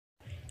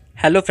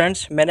Hello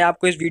friends, मैंने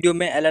आपको इस वीडियो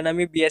में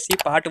Lnmu BSc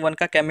पार्ट 1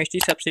 का केमिस्ट्री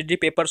सब्सिडियरी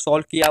पेपर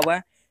सॉल्व किया हुआ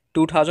है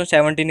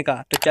 2017 का।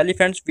 तो चलिए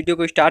फ्रेंड्स, वीडियो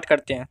को स्टार्ट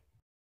करते हैं।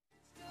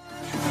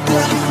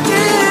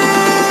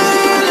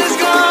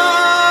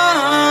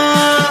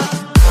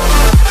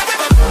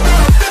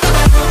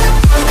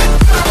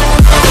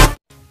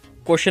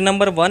 Question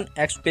number 1,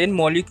 explain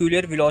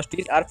molecular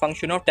velocities are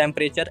function of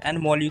temperature and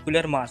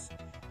molecular mass.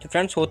 तो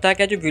फ्रेंड्स, होता है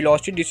क्या, जो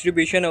वेलोसिटी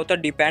डिस्ट्रीब्यूशन होता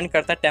है डिपेंड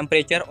करता है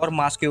टेम्परेचर और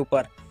मास के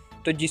ऊपर।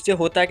 तो जिससे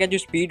होता है क्या, जो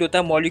स्पीड होता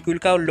है मॉलिक्यूल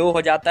का लो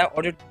हो जाता है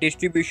और जो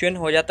डिस्ट्रीब्यूशन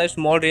हो जाता है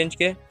स्मॉल रेंज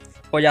के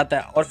हो जाता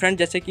है। और फ्रेंड,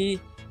 जैसे कि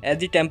as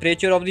the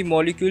temperature of the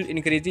molecule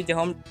increase, जब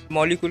हम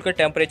मॉलिक्यूल का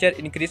टेम्परेचर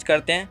इंक्रीज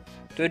करते हैं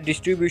तो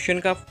डिस्ट्रीब्यूशन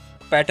का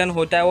पैटर्न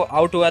होता है वो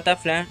आउट हो जाता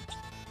है,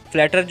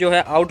 फ्लैटर जो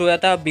है आउट हो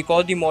जाता है,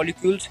 because the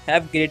molecules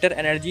have greater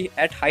energy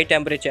at high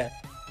temperature,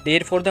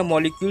 therefore the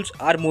molecules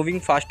are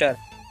moving faster.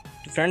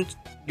 तो फ्रेंड्स,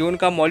 जो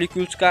उनका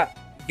मॉलिक्यूल्स का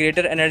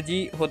ग्रेटर एनर्जी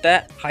होता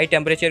है हाई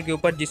टेम्परेचर के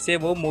ऊपर, जिससे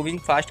वो मूविंग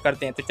फास्ट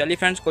करते हैं। तो चलिए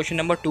फ्रेंड्स, क्वेश्चन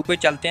नंबर 2 पे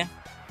चलते हैं।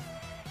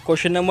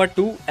 Question number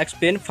 2,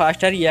 explain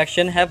faster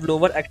reaction have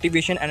lower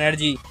activation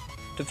energy.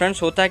 तो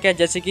फ्रेंड्स, होता है क्या,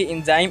 जैसे कि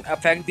enzyme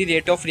affect the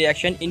rate of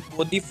reaction in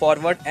both the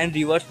forward and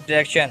reverse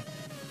direction.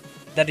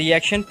 The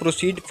reaction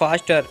proceed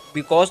faster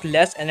because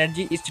less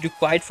energy is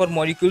required for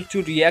molecules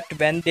to react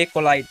when they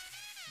collide.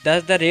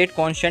 Thus, the rate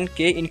constant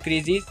K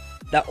increases.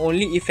 The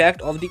only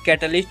effect of the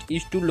catalyst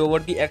is to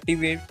lower the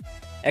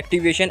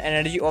activation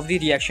energy of the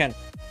reaction.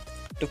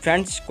 तो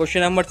friends,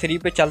 question number 3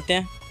 पे चलते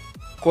हैं।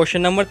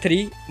 Question number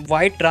 3,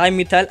 why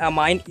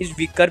trimethylamine is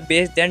weaker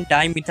base than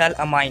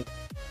dimethylamine।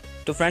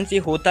 तो friends, ये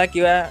होता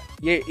क्या,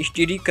 ये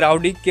स्टीरी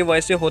crowding की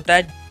वजह से होता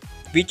है,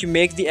 which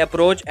makes the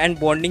approach and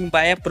bonding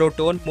by a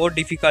proton more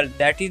difficult.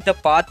 That is, the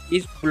path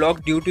is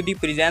blocked due to the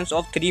presence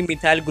of 3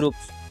 methyl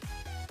groups.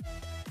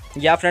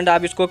 या फ्रेंड,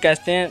 आप इसको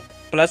कहते हैं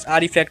प्लस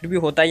आर इफेक्ट भी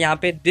होता है यहाँ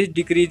पे। This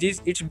decreases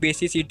it's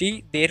basicity,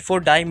 therefore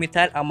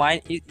डाइमिथाइलअमाइन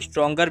is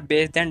stronger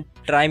base then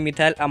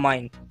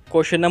ट्राइमिथाइलअमाइन।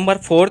 Question number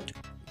 4,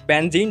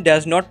 benzene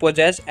does not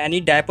possess any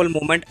dipole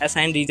moment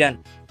assign reason.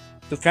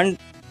 तो फ्रेंड,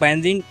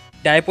 बेंजीन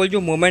डायपोल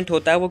जो मोमेंट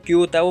होता है वो क्यों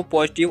होता है, वो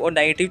पॉजिटिव और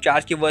नेगेटिव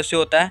चार्ज की वजह से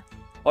होता है।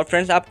 और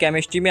फ्रेंड्स, आप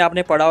केमिस्ट्री में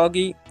आपने पढ़ा होगा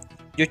कि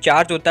जो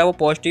चार्ज होता है वो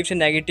पॉजिटिव से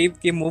नेगेटिव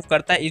की मूव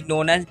करता है, is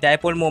known as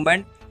dipole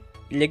moment.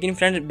 लेकिन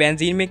फ्रेंड्स,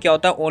 बेंजीन में क्या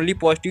होता है, ओनली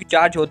पॉजिटिव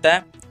चार्ज होता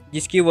है,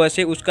 जिसकी वजह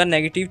से उसका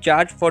negative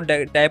charge for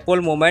dipole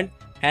moment,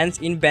 hence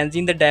in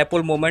benzene the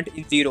dipole moment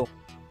is 0।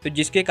 तो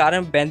जिसके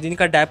कारण बेंजीन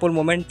का डायपोल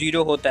मोमेंट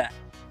 0 होता है।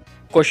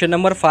 Question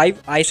number 5,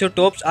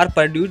 isotopes are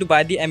produced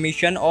by the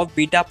emission of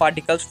beta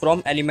particles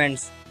from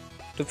elements.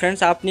 तो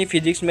फ्रेंड्स, आपने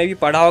फिजिक्स में भी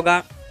पढ़ा होगा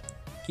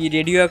कि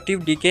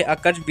radioactive DK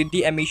occurs with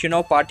the emission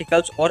of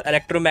particles और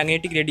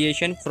electromagnetic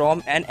radiation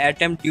from an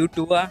atom due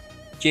to a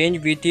change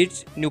with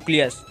its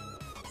nucleus.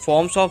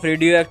 Forms of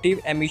radioactive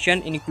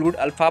emission include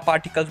alpha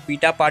particles,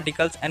 beta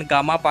particles, and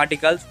gamma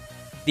particles.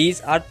 These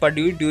are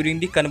produced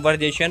during the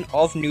conversion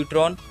of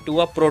neutron to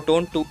a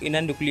proton to in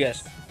a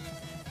nucleus.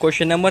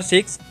 Question number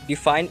 6,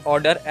 define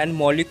order and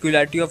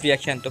molecularity of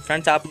reaction। तो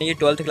friends, आपने ये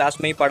 12th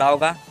class में ही पढ़ा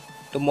होगा।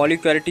 तो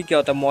molecularity क्या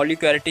होता है?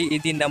 Molecularity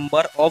is the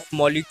number of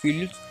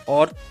molecules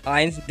or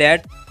ions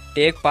that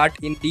take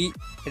part in the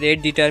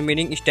rate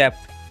determining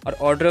step. और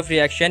order of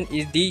reaction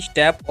is the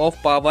step of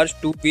powers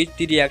to which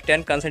the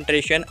reactant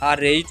concentration are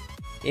raised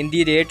in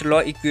the rate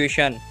law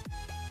equation।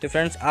 तो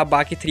friends, आप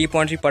बाकी 3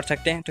 points भी पढ़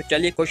सकते हैं। तो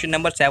चलिए क्वेश्चन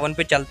नंबर 7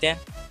 पे चलते हैं।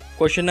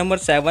 Question number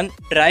 7,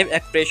 drive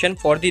expression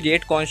for the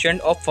rate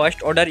constant of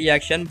first order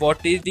reaction,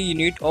 what is the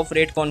unit of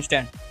rate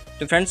constant.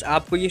 तो फ्रेंड्स,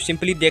 आपको ये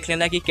सिंपली देख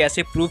लेना है कि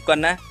कैसे प्रूव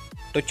करना है।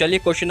 तो चलिए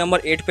क्वेश्चन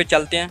नंबर 8 पे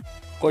चलते हैं।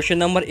 Question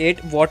number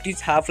 8, what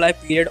is half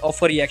life period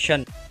of a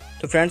reaction.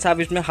 तो फ्रेंड्स, आप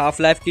इसमें हाफ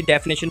लाइफ की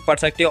डेफिनेशन पढ़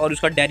सकते हैं और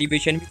उसका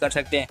डेरिवेशन भी कर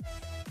सकते हैं।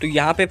 तो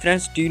यहाँ पे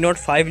फ्रेंड्स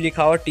T05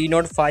 लिखा हुआ,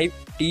 T05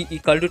 T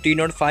equal to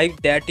T05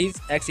 that is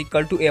x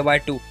equal to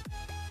a/2।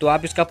 तो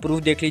आप इसका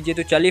प्रूफ देख लीजिए।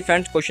 तो चलिए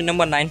फ्रेंड्स, क्वेश्चन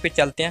नंबर 9 पे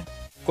चलते हैं।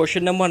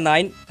 Question number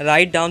 9,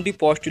 write down the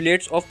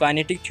postulates of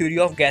kinetic theory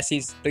of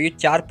gases. तो ये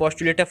 4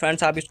 पोस्टुलेट है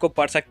फ्रेंड्स, आप इसको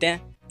पढ़ सकते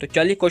हैं। तो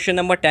चलिए क्वेश्चन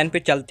नंबर 10 पे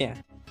चलते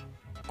हैं।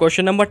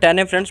 क्वेश्चन नंबर 10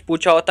 है फ्रेंड्स,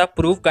 पूछा होता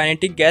प्रूव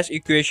काइनेटिक गैस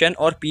इक्वेशन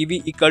और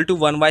PV इक्वल टू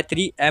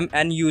 1/3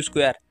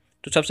 mnu²।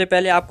 तो सबसे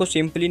पहले आपको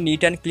simply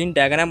neat and clean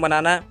diagram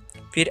बनाना है।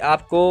 फिर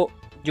आपको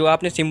जो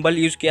आपने सिंबल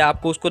यूज़ किया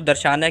आपको उसको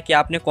दर्शाना है कि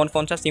आपने कौन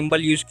कौन सा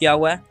सिंबल यूज़ किया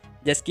हुआ है।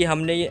 जैसे कि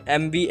हमने ये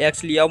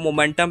MVX लिया हुआ,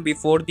 momentum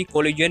before the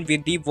collision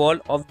with the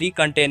wall of the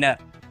container.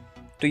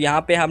 तो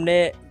यहाँ पे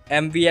हमने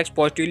MVX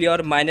पॉजिटिव लिया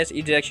और माइनस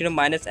इस डायरेक्शन में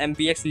माइनस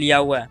MVX लिया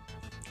हुआ है।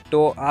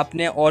 तो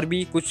आपने और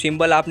भी कुछ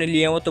सिंबल आपने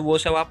लिए हो तो वो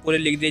सब आप पूरे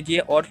लिख दीजिए।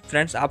 और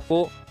फ्रेंड्स,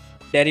 आपको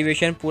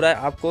डेरिवेशन पूरा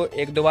आपको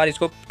 1-2 बार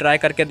इसको ट्राई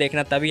करके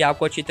देखना, तभी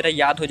आपको अच्छी तरह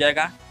याद हो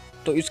जाएगा।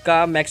 तो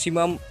इसका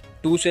मैक्सिमम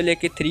 2 से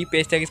लेकर 3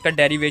 पेज तक इसका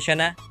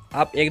डेरिवेशन है।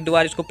 आप 1-2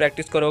 बार इसको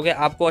प्रैक्टिस करोगे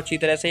आपको अच्छी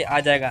तरह से आ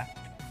जाएगा।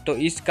 तो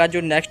इसका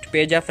जो नेक्स्ट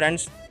पेज है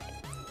फ्रेंड्स,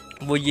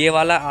 वो ये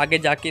वाला। आगे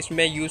जाके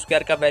इसमें यू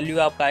स्क्वायर का वैल्यू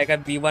आपका आएगा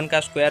V1 का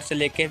स्क्वायर से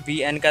लेके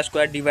Vn का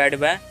square divide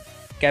by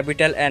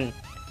capital N,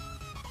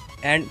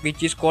 and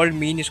which is called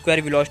mean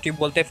square velocity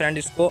बोलते हैं फ्रेंड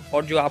इसको।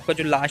 और जो आपका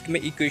जो लास्ट में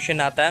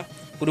इक्वेशन आता है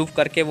प्रूव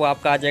करके वो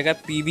आपका आ जाएगा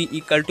PV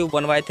 =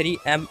 1/3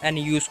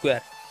 mNu²।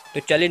 तो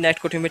चलिए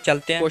नेक्स्ट क्वेश्चन में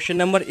चलते हैं। Question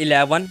number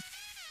 11,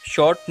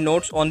 short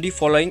notes on the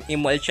following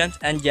emulsions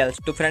and gels.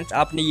 तो फ्रेंड्स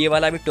आपने ये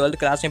वाला भी 12th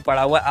क्लास में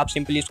पढ़ा हुआ है, आप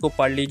सिंपली इसको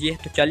पढ़ लीजिए।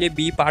 तो चलिए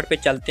बी पार्ट पे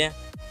चलते हैं।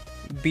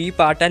 बी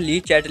पार्ट है ली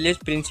चैटलिस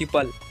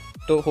प्रिंसिपल।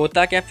 तो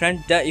होता क्या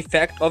friends, the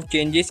effect of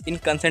changes in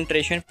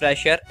concentration,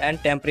 pressure and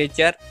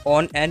temperature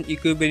on an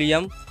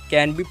equilibrium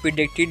can be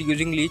predicted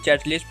using Lee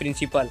चैटलिस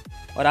principal.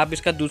 और आप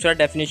इसका दूसरा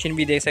डेफिनेशन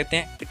भी देख सकते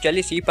हैं। तो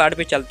चलिए सी पार्ट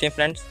पे चलते हैं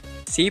फ्रेंड्स।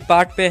 सी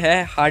पार्ट पे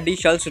है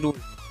हार्डी-शल्स रूल।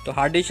 तो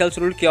हार्डी-शल्स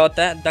रूल क्या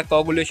होता है, the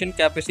coagulation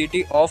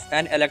capacity of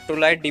an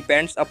electrolyte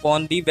depends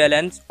upon the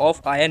valence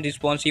of ion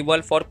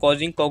responsible for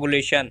causing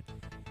coagulation.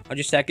 और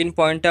जो सेकंड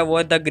पॉइंट है वो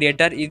है the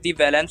greater is the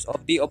valence of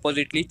the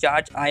oppositely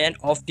charge ion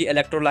of the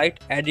electrolyte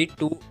added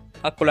to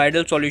a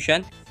colloidal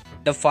solution,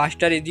 the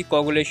faster is the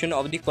coagulation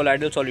of the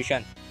colloidal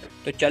solution.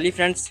 तो चलिए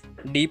friends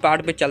D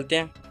part पे चलते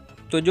हैं।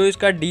 तो जो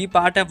इसका डी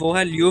पार्ट है वो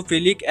है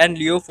लियोफिलिक एंड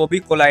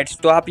लियोफोबिक कोलाइड्स।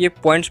 तो आप ये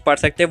पॉइंट्स पढ़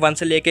सकते हैं 1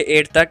 से लेके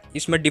 8 तक,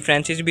 इसमें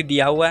डिफरेंसेस भी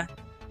दिया हुआ है।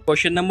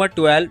 Question number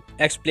 12,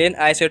 explain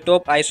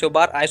isotope,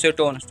 isobar,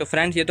 isotones. तो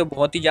फ्रेंड्स ये तो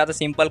बहुत ही ज़्यादा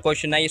सिंपल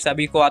क्वेश्चन है, ये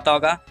सभी को आता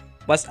होगा,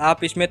 बस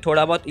आप इसमें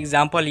थोड़ा बहुत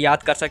एग्जाम्पल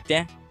याद कर सकते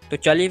हैं। तो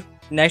चलिए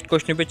नेक्स्ट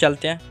क्वेश्चन पे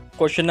चलते हैं।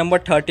 Question number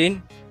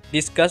 13,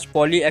 discuss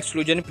poly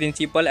exclusion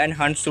principle and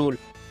hunts rule.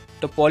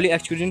 तो पॉली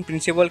एक्सक्लूजन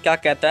प्रिंसिपल क्या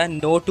कहता है,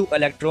 no 2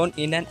 electron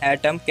in an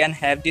atom can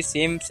have the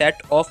same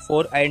set of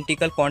 4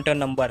 identical quantum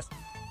numbers.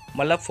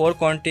 मतलब 4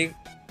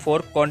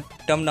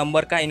 क्वांटम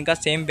नंबर का इनका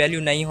सेम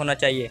वैल्यू नहीं होना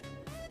चाहिए।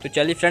 तो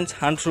चलिए फ्रेंड्स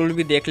हंट्स रूल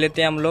भी देख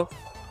लेते हैं हम लोग।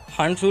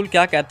 हंट्स रूल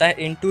क्या कहता है,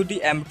 into the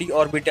empty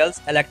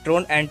orbitals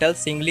electron enter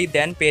singly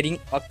then pairing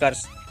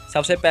occurs.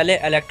 सबसे पहले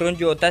इलेक्ट्रॉन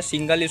जो होता है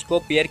सिंगल इसको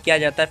पेयर किया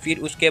जाता है, फिर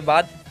उसके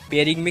बाद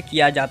पेयरिंग में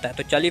किया जाता है।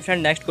 तो चलिए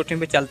फ्रेंड नेक्स्ट क्वेश्चन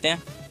पे चलते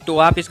हैं। तो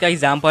आप इसका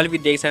एग्जाम्पल भी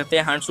देख सकते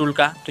हैं हंट्स रूल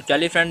का। तो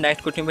चलिए फ्रेंड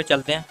नेक्स्ट क्वेश्चन पे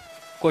चलते हैं।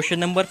 Question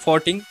number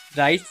 14,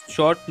 right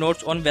short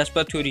notes on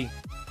VSEPR theory.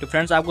 तो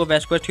फ्रेंड्स आपको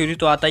वेस्पर थ्योरी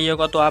तो आता ही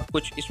होगा, तो आप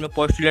कुछ इसमें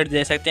पोस्टुलेट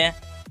दे सकते हैं।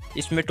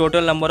 इसमें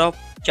टोटल नंबर ऑफ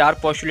 4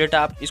 पोस्टुलेट,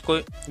 आप इसको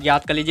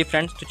याद कर लीजिए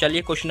फ्रेंड्स। तो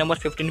चलिए क्वेश्चन नंबर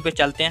 15 पे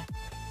चलते हैं।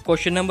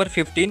 Question number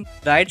 15,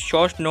 right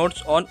short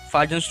notes on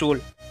फाजन्स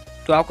rule.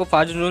 तो आपको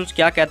फाजन्स रूल्स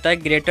क्या कहता है,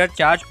 greater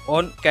charge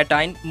on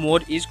cation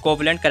more is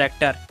covalent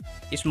character,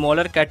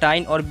 smaller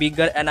cation और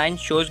बिगर A9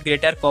shows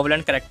greater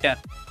covalent character,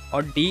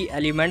 और D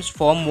elements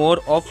form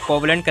more of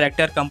covalent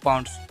character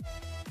compounds.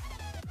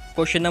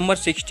 Question number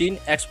 16,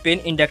 explain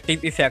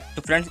inductive effect.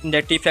 तो friends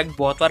inductive effect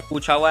बहुत बार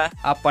पूछा हुआ है,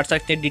 आप पढ़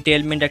सकते हैं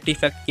डिटेल में इंडक्टिव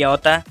इफेक्ट क्या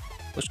होता है,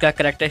 उसका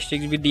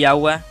कैरेक्टरिस्टिक्स भी दिया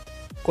हुआ है।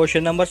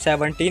 Question number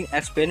 17,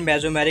 explain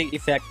mesomeric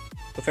effect.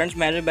 तो फ्रेंड्स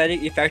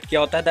मेसोमेरिक इफेक्ट क्या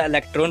होता है, द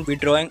इलेक्ट्रॉन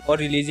विड्रॉइंग और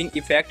releasing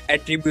effect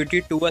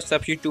attributed to a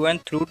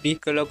substituent through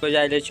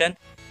डीकोलोकाइजेशन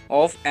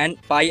of N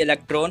pi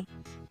electron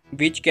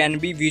which can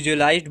be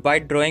visualized by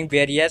drawing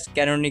various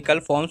canonical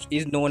forms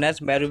is known as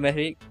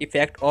mesomeric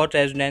effect or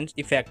resonance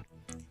effect.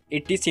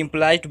 It is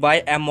symbolized by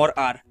Mor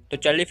R. तो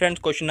चलिए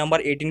friends question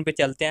number 18 पे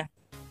चलते हैं।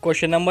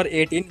 Question number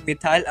 18,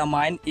 methyl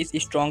amine is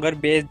stronger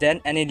base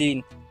then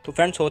aniline. तो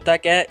friends होता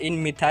क्या है, इन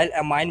methyl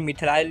amine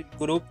methyl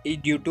group is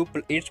due to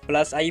it's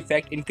plus I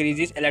effect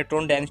increases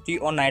electron density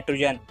on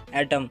nitrogen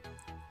atom,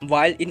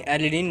 while in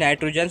aniline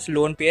nitrogen's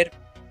lone pair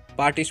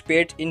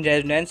participates in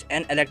resonance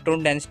and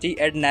electron density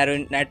at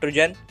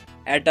nitrogen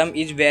atom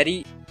is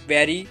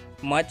very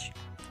much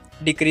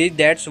decreased.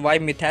 That's why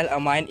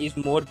methylamine is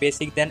more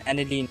basic than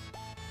aniline.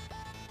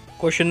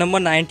 Question number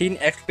 19,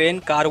 explain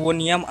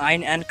carbonium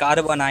ion and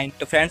carbon ion.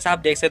 तो friends आप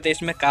देख सकते हैं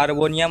इसमें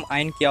carbonium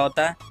ion क्या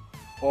होता है,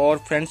 और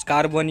फ्रेंड्स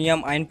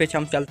कार्बोनियम आयन पे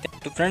हम चलते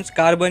हैं। तो फ्रेंड्स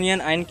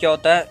कार्बोनियम आयन क्या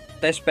होता है,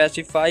 the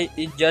specify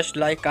is just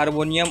like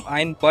carbonium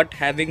ion but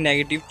having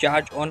negative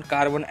charge on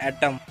carbon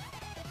atom.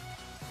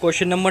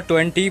 Question number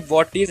 20,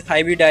 what is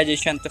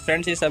hybridisation. तो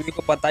फ्रेंड्स ये सभी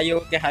को पता ही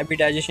होगा कि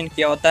हाइब्रिडाइजेशन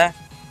क्या होता है।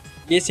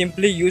 ये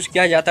सिंपली यूज़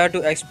किया जाता है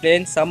to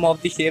explain some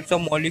of the shapes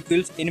of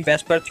molecules in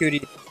VSEPR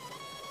theory.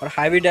 और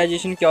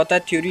हाइब्रिडाइजेशन क्या होता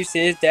है, theory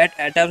says that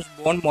atoms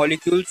born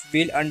molecules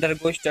will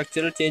undergo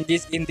structural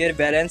changes in their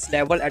valence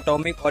level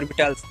atomic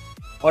orbitals.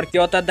 और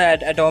क्या होता है,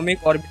 the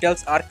atomic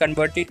orbitals are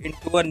converted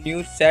into a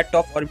new set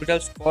of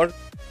orbitals called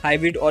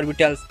hybrid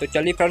orbitals. तो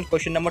चलिए friends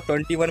question number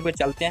 21 पे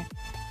चलते हैं।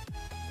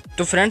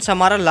 तो फ्रेंड्स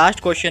हमारा लास्ट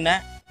क्वेश्चन है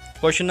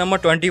question number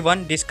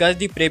 21, discuss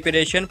the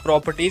preparation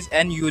properties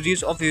and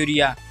uses of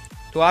urea.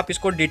 तो आप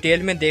इसको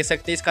डिटेल में देख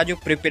सकते हैं। इसका जो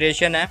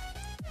प्रिपरेशन है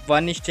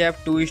 1 स्टेप,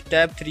 2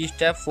 स्टेप, 3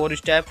 स्टेप, 4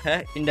 स्टेप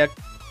है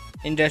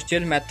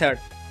इंडस्ट्रियल मेथड।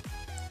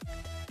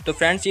 तो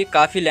फ्रेंड्स ये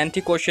काफ़ी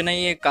लेंथी क्वेश्चन है,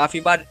 ये काफ़ी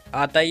बार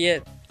आता ही है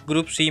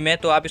ग्रुप सी में,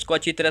 तो आप इसको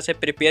अच्छी तरह से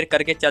प्रिपेयर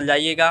करके चल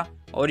जाइएगा।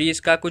 और ये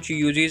इसका कुछ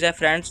यूजेस है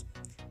फ्रेंड्स।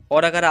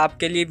 और अगर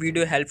आपके लिए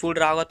वीडियो हेल्पफुल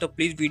रहा होगा तो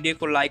प्लीज़ वीडियो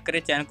को लाइक करें,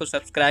 चैनल को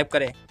सब्सक्राइब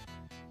करें।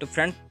 तो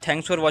friends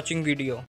thanks for watching video.